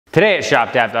Today at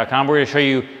shopdap.com, we're going to show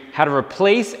you how to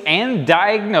replace and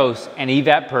diagnose an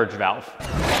Evap purge valve.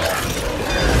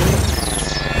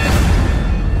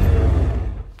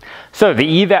 So the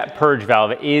Evap purge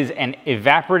valve is an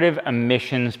evaporative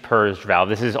emissions purge valve.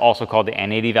 This is also called the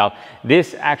N80 valve.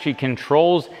 This actually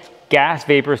controls gas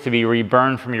vapors to be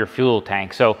reburned from your fuel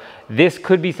tank. So this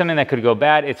could be something that could go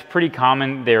bad. It's pretty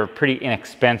common. They're pretty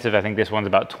inexpensive. I think this one's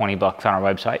about 20 bucks on our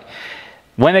website.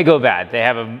 When they go bad, they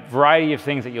have a variety of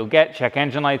things that you'll get. Check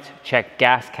engine lights, check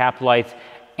gas cap lights,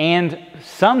 and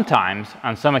sometimes,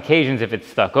 on some occasions, if it's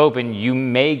stuck open, you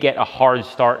may get a hard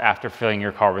start after filling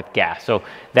your car with gas. So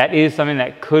that is something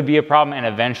that could be a problem and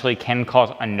eventually can cause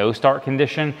a no start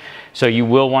condition. So you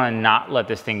will want to not let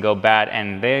this thing go bad,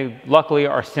 and they luckily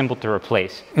are simple to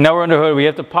replace. Now we're under the hood, we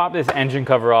have to pop this engine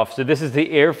cover off. So this is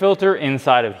the air filter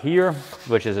inside of here,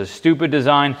 which is a stupid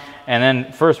design. And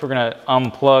then first we're gonna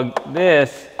unplug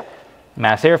this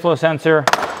mass airflow sensor.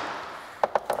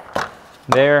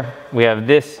 There, we have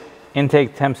this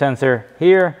intake temp sensor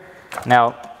here.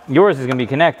 Now, yours is gonna be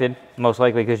connected, most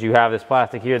likely because you have this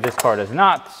plastic here. This car does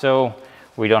not, so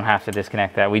we don't have to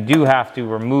disconnect that. We do have to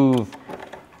remove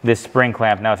this spring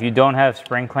clamp. Now, if you don't have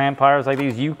spring clamp pliers like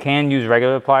these, you can use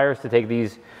regular pliers to take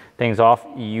these things off.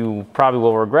 You probably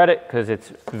will regret it because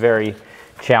it's very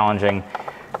challenging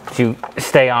to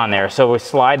stay on there. So we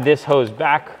slide this hose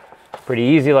back pretty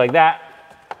easy like that.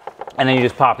 And then you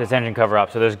just pop this engine cover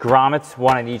up. So there's grommets,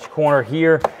 one in each corner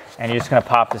here, and you're just gonna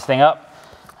pop this thing up.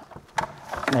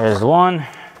 There's one,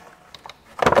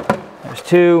 there's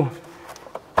two,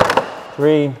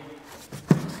 three,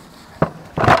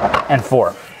 and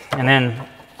four. And then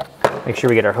make sure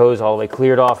we get our hose all the way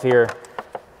cleared off here.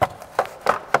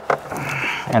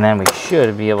 And then we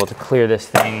should be able to clear this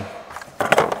thing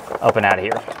up and out of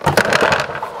here.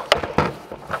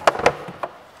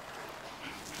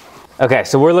 Okay,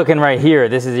 so we're looking right here.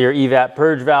 This is your Evap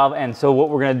purge valve. And so what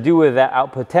we're gonna do with that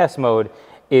output test mode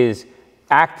is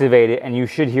activate it, and you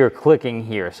should hear clicking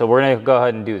here. So we're gonna go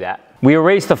ahead and do that. We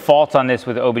erased the faults on this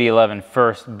with OBDeleven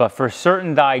first, but for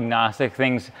certain diagnostic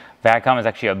things, VACCOM is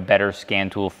actually a better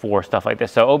scan tool for stuff like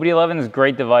this. So OBDeleven is a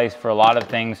great device for a lot of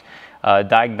things.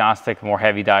 Diagnostic, more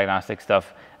heavy diagnostic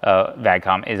stuff,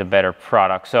 VACCOM is a better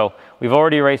product. So we've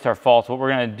already erased our faults. What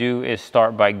we're gonna do is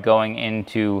start by going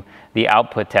into the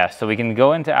output test. So we can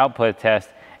go into output test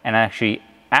and actually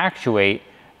actuate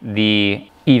the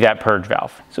Evap purge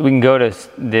valve. So we can go to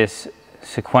this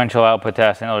sequential output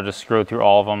test and it'll just scroll through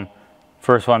all of them.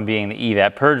 First one being the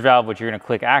Evap purge valve, which you're gonna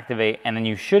click activate, and then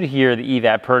you should hear the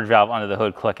Evap purge valve under the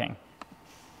hood clicking.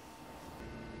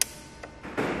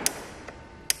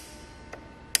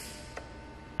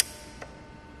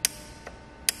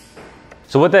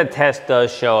 So what that test does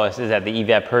show us is that the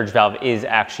Evap purge valve is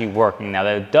actually working. Now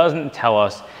that doesn't tell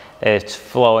us that it's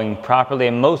flowing properly,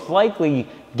 and most likely,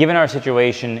 given our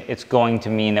situation, it's going to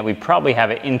mean that we probably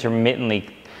have it intermittently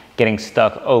getting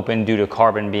stuck open due to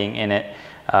carbon being in it,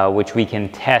 which we can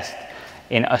test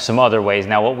in some other ways.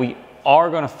 Now what we are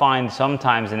gonna find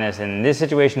sometimes in this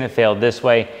situation it failed this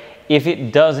way. If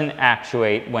it doesn't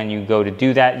actuate when you go to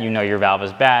do that, you know your valve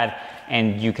is bad,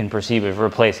 and you can proceed with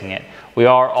replacing it. We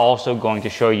are also going to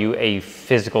show you a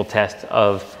physical test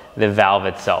of the valve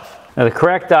itself. Now the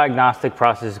correct diagnostic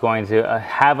process is going to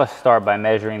have us start by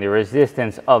measuring the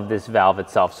resistance of this valve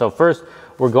itself. So first,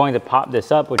 we're going to pop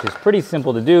this up, which is pretty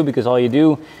simple to do because all you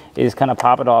do is kind of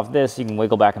pop it off this. You can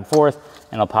wiggle back and forth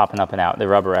and it'll pop up and out. The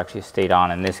rubber actually stayed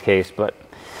on in this case, but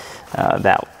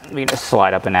that we just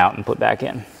slide up and out and put back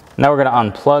in. Now we're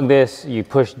gonna unplug this. You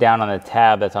push down on the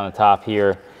tab that's on the top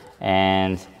here,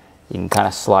 and you can kind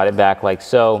of slide it back like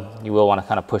so. You will want to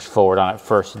kind of push forward on it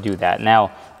first to do that.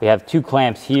 Now we have two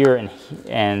clamps here,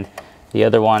 and the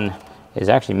other one is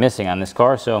actually missing on this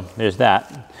car, so there's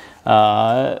that.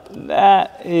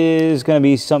 That is going to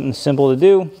be something simple to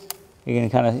do. You can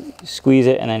kind of squeeze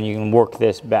it and then you can work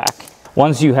this back.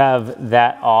 Once you have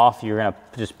that off, you're going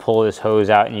to just pull this hose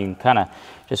out, and you can kind of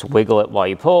just wiggle it while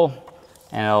you pull,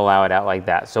 and it'll allow it out like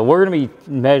that. So we're gonna be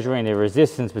measuring the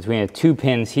resistance between the two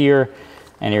pins here,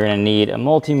 and you're gonna need a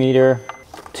multimeter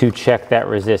to check that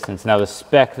resistance. Now the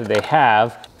spec that they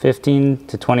have, 15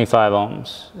 to 25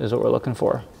 ohms is what we're looking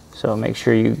for. So make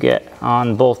sure you get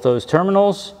on both those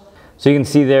terminals. So you can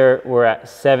see there, we're at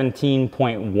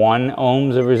 17.1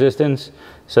 ohms of resistance.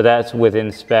 So that's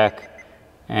within spec,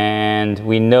 and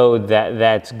we know that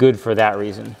that's good for that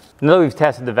reason. Now that we've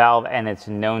tested the valve and it's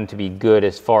known to be good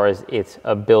as far as its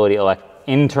ability,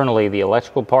 internally the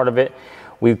electrical part of it,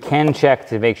 we can check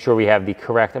to make sure we have the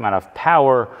correct amount of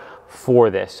power for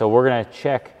this. So we're gonna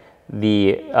check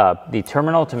the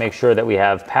terminal to make sure that we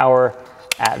have power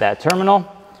at that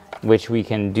terminal. which we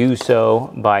can do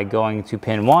so by going to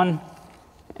pin 1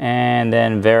 and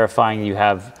then verifying you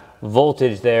have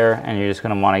voltage there, and you're just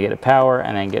going to want to get a power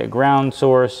and then get a ground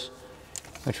source,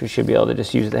 which we should be able to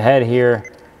just use the head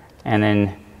here, and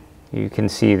then you can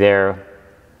see there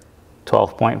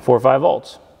 12.45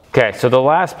 volts. Okay, so the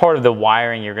last part of the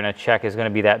wiring you're going to check is going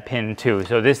to be that pin 2.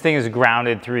 So this thing is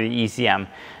grounded through the ECM.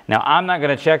 Now I'm not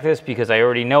going to check this because I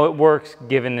already know it works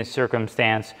given the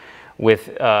circumstance with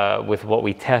what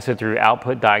we tested through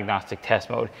output diagnostic test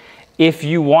mode. If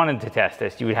you wanted to test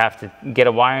this, you would have to get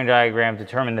a wiring diagram,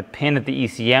 determine the pin at the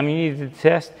ECM you needed to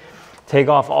test, take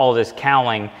off all this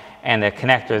cowling and the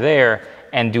connector there,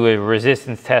 and do a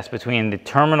resistance test between the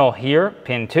terminal here,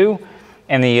 pin 2,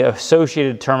 and the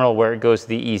associated terminal where it goes to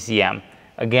the ECM.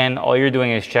 Again, all you're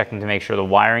doing is checking to make sure the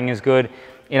wiring is good.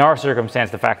 In our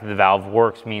circumstance, the fact that the valve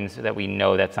works means that we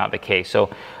know that's not the case. So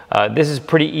this is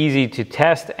pretty easy to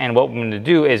test, and what we're going to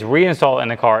do is reinstall it in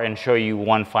the car and show you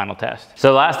one final test. So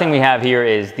the last thing we have here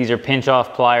is these are pinch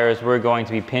off pliers. We're going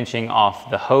to be pinching off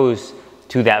the hose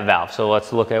to that valve. So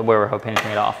let's look at where we're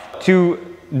pinching it off.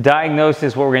 To diagnose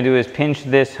this, what we're going to do is pinch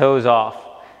this hose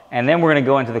off, and then we're going to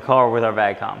go into the car with our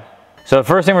VAGCOM. So the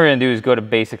first thing we're going to do is go to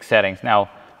basic settings. Now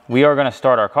we are going to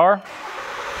start our car.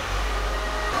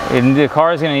 And the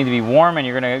car is going to need to be warm, and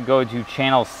you're going to go to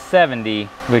channel 70,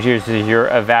 which is your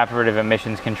evaporative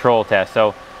emissions control test.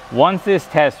 So once this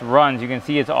test runs, you can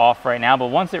see it's off right now, but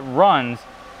once it runs,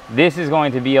 this is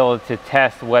going to be able to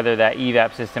test whether that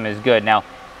evap system is good. Now,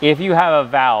 if you have a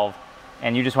valve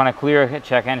and you just want to clear a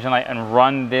check engine light and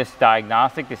run this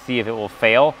diagnostic to see if it will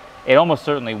fail, it almost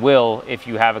certainly will if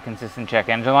you have a consistent check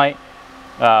engine light.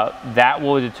 That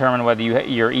will determine whether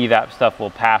your evap stuff will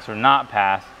pass or not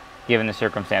pass, given the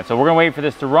circumstance. So we're gonna wait for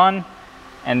this to run,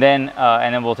 and then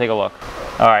we'll take a look.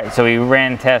 All right, so we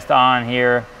ran test on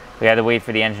here. We had to wait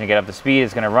for the engine to get up to speed.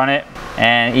 It's gonna run it,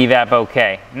 and evap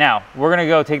okay. Now, we're gonna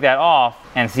go take that off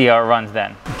and see how it runs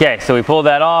then. Okay, so we pulled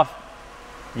that off.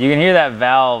 You can hear that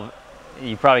valve.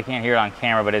 You probably can't hear it on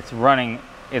camera, but it's running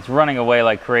away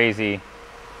like crazy,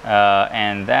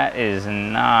 and that is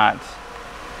not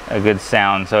a good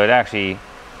sound. So it actually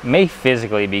may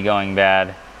physically be going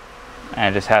bad,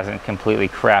 and it just hasn't completely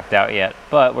crapped out yet.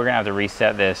 But we're gonna have to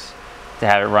reset this to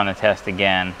have it run the test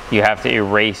again. You have to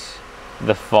erase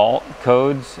the fault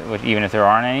codes, which even if there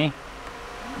aren't any,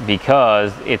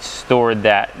 because it's stored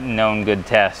that known good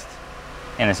test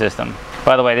in the system.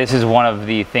 By the way, this is one of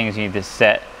the things you need to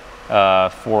set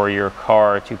for your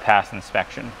car to pass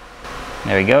inspection.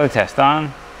 There we go, test on.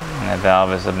 And that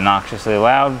valve is obnoxiously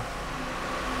loud.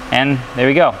 And there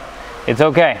we go, it's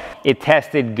okay. It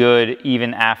tested good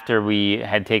even after we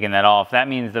had taken that off. That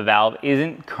means the valve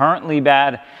isn't currently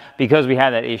bad. Because we had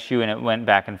that issue and it went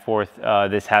back and forth,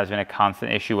 this has been a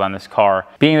constant issue on this car.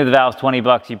 Being that the valve's 20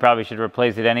 bucks, you probably should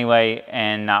replace it anyway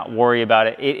and not worry about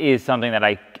it. It is something that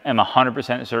I am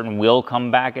 100% certain will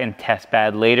come back and test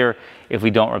bad later if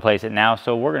we don't replace it now.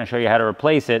 So we're gonna show you how to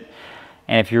replace it.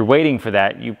 And if you're waiting for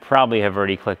that, you probably have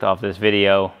already clicked off this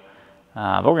video,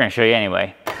 but we're gonna show you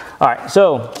anyway. All right,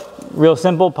 so real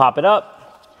simple, pop it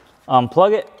up,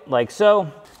 unplug it like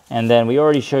so, and then we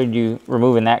already showed you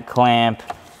removing that clamp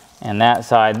and that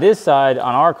side. This side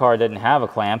on our car didn't have a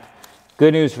clamp.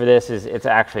 Good news for this is it's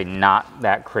actually not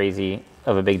that crazy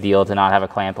of a big deal to not have a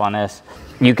clamp on this.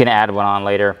 You can add one on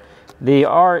later. They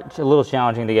are a little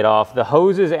challenging to get off. The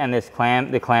hoses and this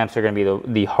clamp, the clamps are gonna be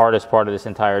the hardest part of this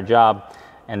entire job.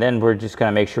 And then we're just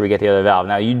gonna make sure we get the other valve.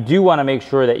 Now you do wanna make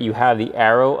sure that you have the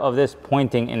arrow of this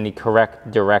pointing in the correct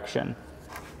direction.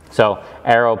 So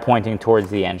arrow pointing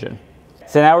towards the engine.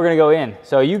 So now we're gonna go in.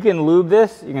 So you can lube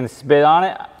this, you can spit on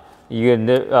it, you can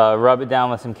rub it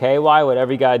down with some KY,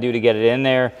 whatever you gotta do to get it in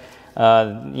there,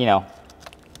 you know,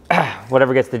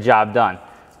 whatever gets the job done.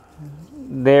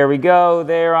 There we go,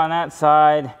 there on that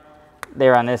side,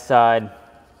 there on this side.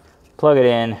 Plug it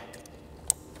in,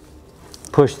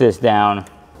 push this down,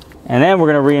 and then we're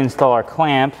gonna reinstall our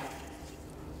clamp,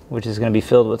 which is gonna be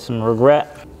filled with some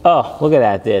regret. Oh, look at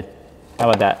that, it did. How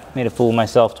about that? Made a fool of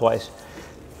myself twice.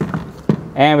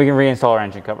 And we can reinstall our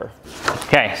engine cover.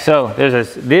 Okay, so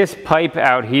there's this pipe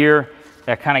out here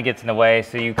that kind of gets in the way,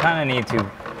 so you kind of need to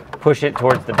push it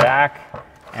towards the back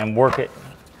and work it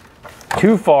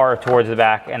too far towards the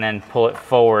back and then pull it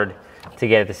forward to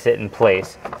get it to sit in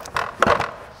place.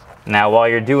 Now, while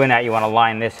you're doing that, you want to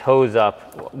line this hose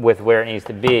up with where it needs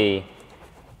to be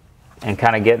and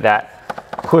kind of get that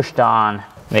pushed on.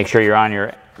 Make sure you're on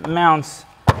your mounts,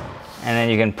 and then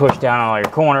you can push down on all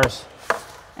your corners.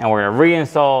 And we're going to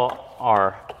reinstall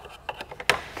our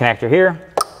connector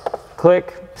here.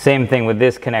 Click. Same thing with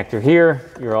this connector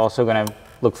here. You're also going to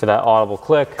look for that audible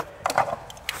click.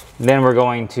 Then we're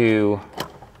going to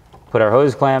put our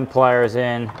hose clamp pliers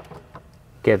in,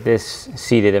 get this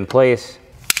seated in place,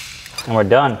 and we're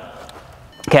done.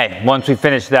 Okay, once we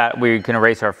finish that, we can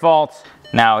erase our faults.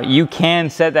 Now, you can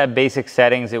set that basic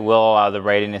settings. It will allow the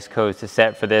readiness codes to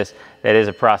set for this. That is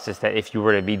a process that if you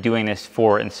were to be doing this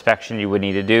for inspection, you would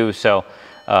need to do. So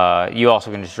you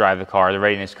also can just drive the car. The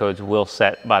readiness codes will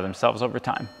set by themselves over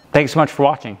time. Thanks so much for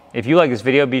watching. If you like this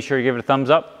video, be sure to give it a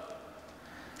thumbs up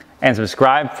and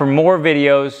subscribe for more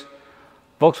videos.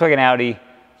 Volkswagen, Audi.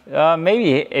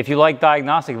 Maybe if you like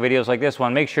diagnostic videos like this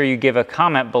one, make sure you give a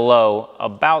comment below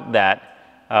about that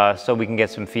so we can get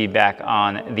some feedback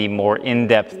on the more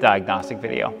in-depth diagnostic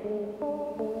video.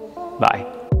 Bye.